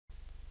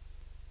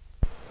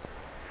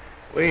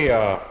We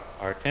are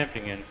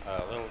attempting an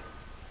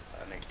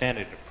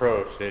extended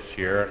approach this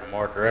year, and a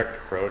more direct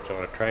approach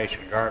on the trash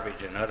and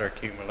garbage and other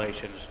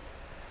accumulations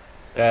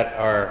that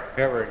are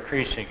ever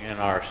increasing in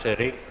our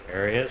city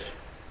areas,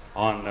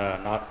 on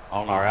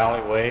our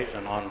alleyways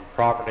and on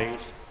properties.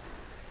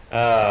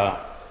 The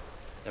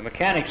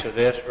mechanics of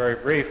this, very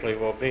briefly,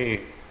 will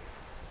be,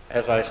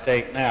 as I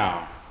state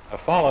now, a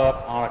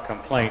follow-up on a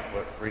complaint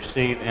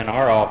received in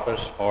our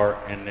office or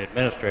in the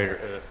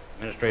administrative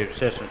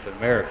assistant to the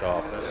mayor's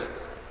office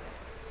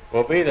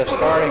will be the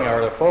starting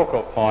or the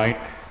focal point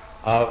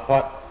of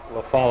what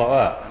will follow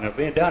up. And it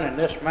will be done in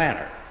this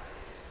manner.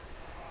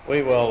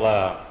 We will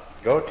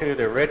go to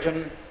the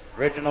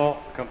original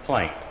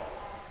complaint,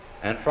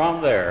 and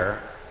from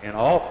there, in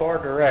all four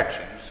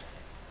directions,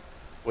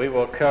 we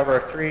will cover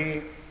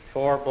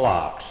 3-4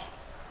 blocks,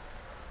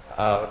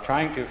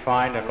 trying to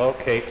find and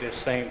locate this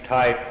same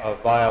type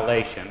of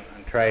violation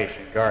in trash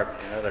and garbage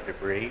and other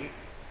debris.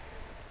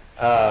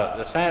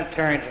 The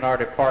sanitarians in our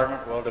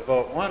department will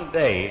devote 1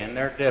 day in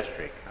their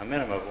district, a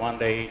minimum of 1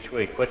 day each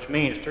week, which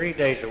means 3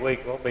 days a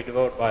week will be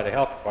devoted by the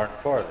health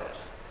department for this.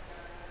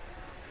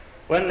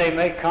 When they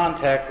make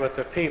contact with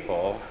the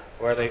people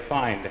where they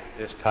find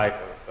this type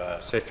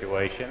of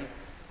situation,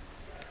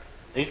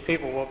 these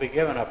people will be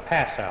given a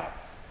pass-out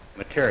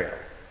material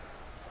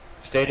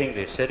stating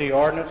the city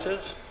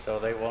ordinances, so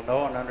they will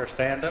know and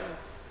understand them,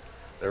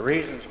 the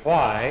reasons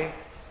why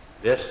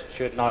this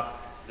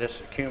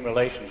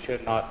accumulation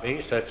should not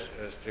be, such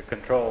as to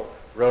control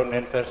rodent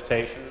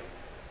infestation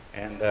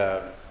and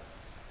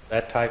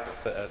that type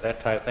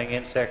of thing,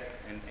 insect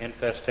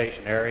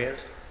infestation areas,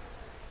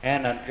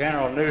 and a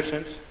general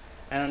nuisance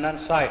and an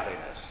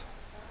unsightliness.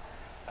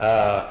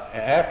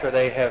 After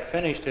they have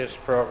finished this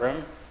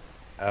program,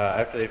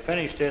 after they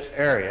finish this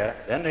area,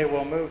 then they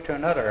will move to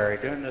another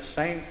area doing the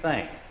same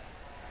thing.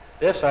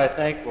 This, I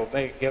think, will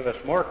give us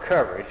more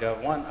coverage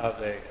of one of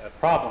the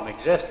problem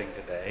existing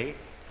today,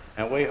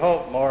 and we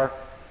hope more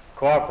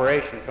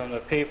cooperation from the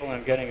people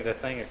in getting the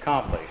thing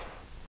accomplished.